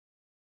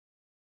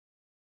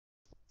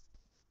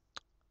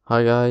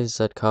Hi guys,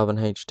 Zed Carbon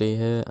HD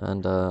here,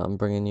 and I'm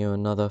bringing you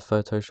another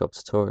Photoshop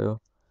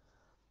tutorial.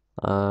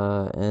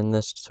 In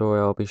this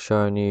tutorial I'll be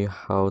showing you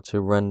how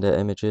to render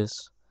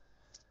images.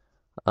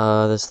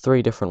 There's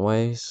three different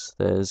ways.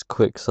 There's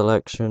quick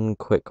selection,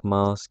 quick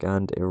mask,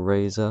 and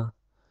eraser.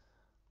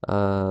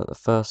 The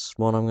first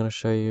one I'm going to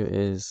show you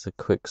is the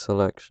quick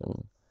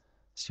selection.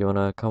 So you want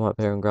to come up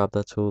here and grab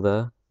that tool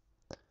there,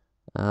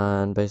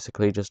 and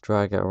basically just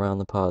drag it around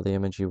the part of the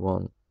image you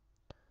want.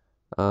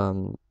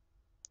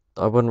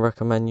 I wouldn't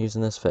recommend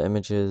using this for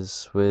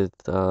images with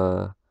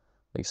like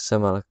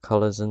similar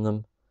colors in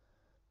them,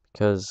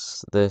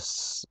 because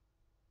this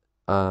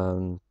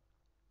it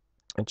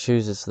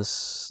chooses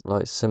this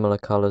like similar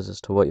colors as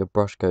to what your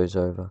brush goes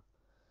over.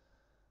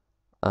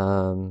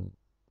 um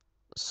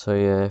so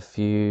yeah, if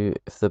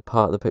the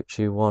part of the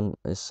picture you want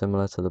is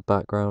similar to the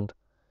background,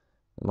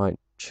 it might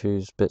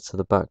choose bits of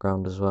the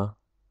background as well.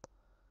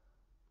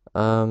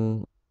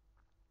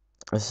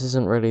 This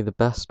isn't really the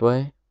best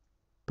way,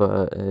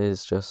 but it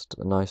is just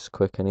a nice,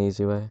 quick and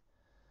easy way.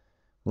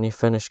 When you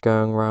finish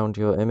going around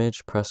your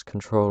image, press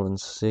Ctrl and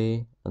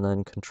C and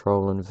then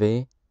Ctrl and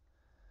V.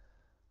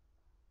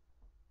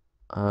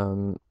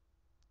 And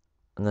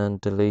then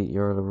delete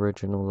your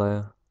original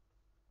layer,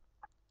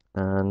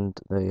 and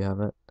there you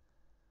have it.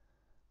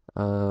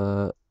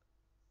 The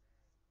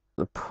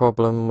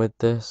problem with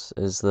this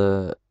is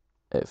that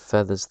it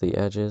feathers the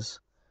edges.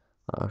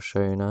 I'll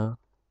show you now.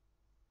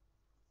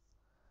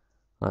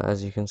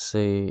 As you can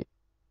see,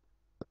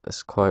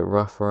 it's quite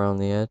rough around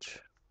the edge.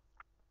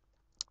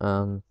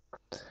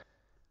 It's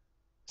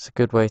a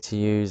good way to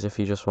use if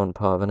you just want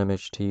part of an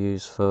image to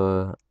use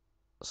for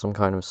some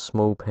kind of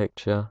small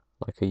picture,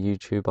 like a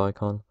YouTube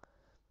icon,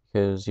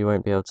 because you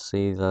won't be able to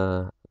see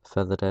the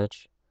feathered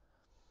edge.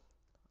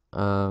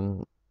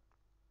 The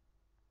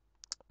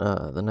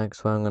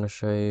next one I'm going to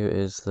show you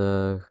is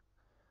the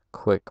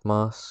quick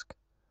mask.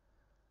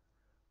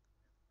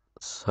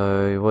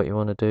 So what you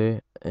want to do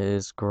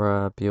is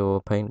grab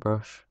your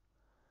paintbrush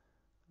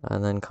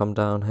and then come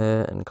down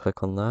here and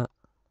click on that.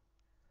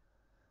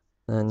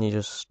 Then you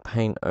just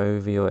paint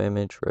over your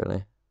image,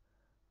 really,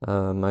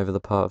 over the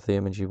part of the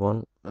image you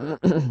want.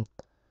 And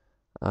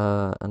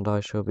I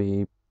shall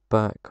be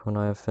back when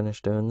I have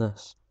finished doing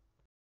this.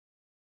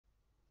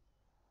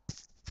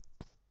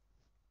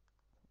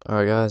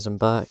 Alright guys, I'm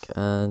back,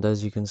 and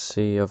as you can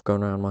see, I've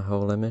gone around my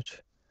whole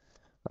image.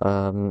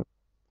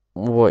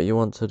 What you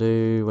want to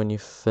do when you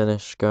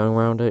finish going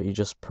around it, you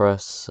just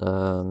press,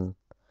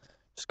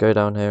 just go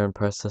down here and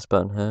press this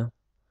button here.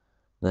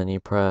 Then you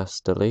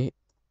press delete,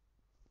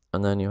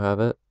 and then you have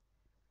it.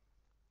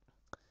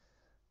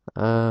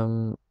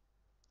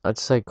 I'd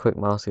say quick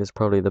mask is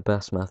probably the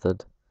best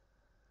method.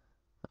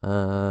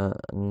 Now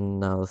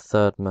the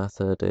third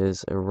method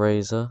is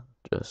eraser.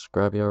 Just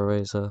grab your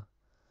eraser,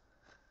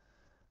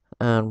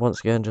 and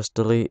once again just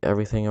delete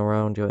everything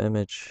around your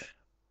image.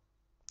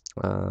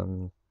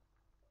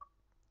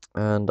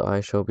 And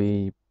I shall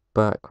be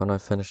back when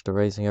I've finished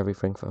erasing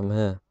everything from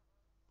here.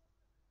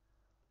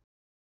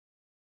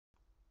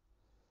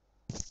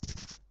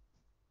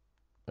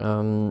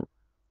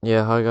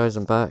 Yeah, hi guys,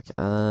 I'm back,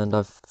 and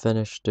I've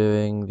finished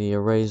doing the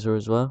eraser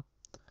as well.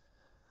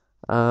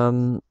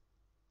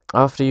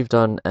 After you've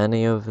done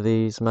any of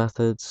these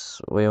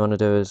methods, what you want to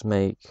do is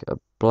make a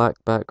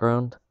black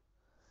background,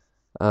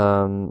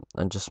 and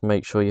just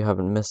make sure you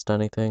haven't missed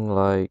anything.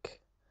 Like,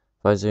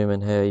 if I zoom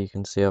in here, you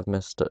can see I've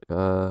missed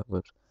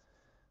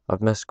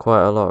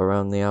quite a lot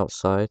around the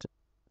outside.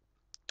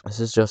 This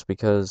is just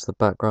because the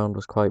background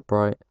was quite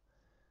bright,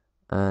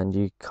 and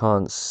you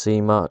can't see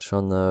much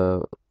on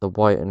the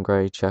white and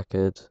grey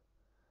checkered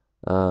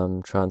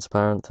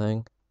transparent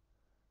thing.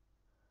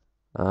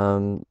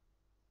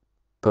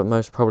 But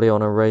most probably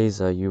on a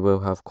razor you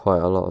will have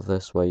quite a lot of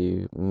this where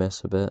you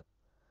miss a bit.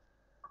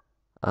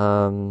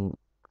 And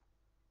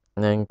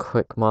then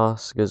quick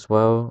mask as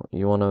well,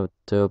 you want to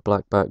do a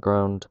black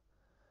background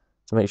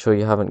to make sure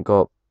you haven't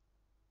got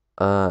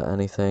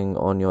anything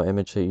on your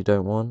image that you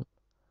don't want.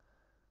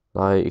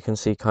 Like, you can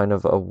see kind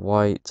of a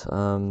white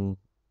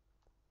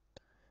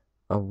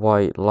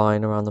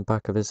line around the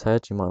back of his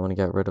head. You might want to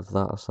get rid of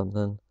that or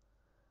something.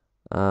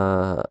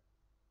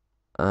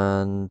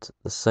 And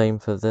the same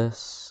for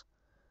this.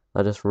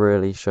 That just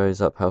really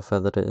shows up how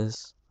feathered it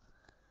is.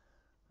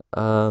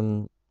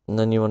 And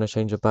then you want to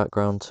change your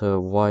background to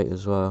white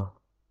as well.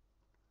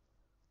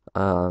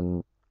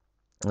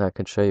 That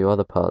could show you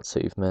other parts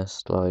that you've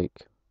missed,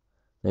 like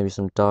maybe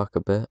some darker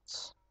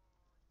bits.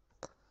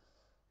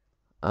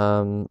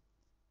 I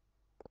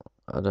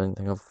don't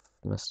think I've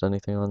missed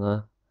anything on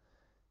there.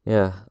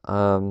 Yeah,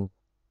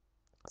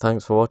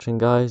 thanks for watching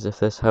guys. If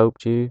this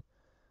helped you,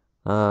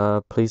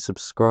 please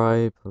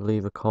subscribe,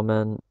 leave a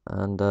comment,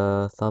 and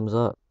thumbs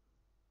up.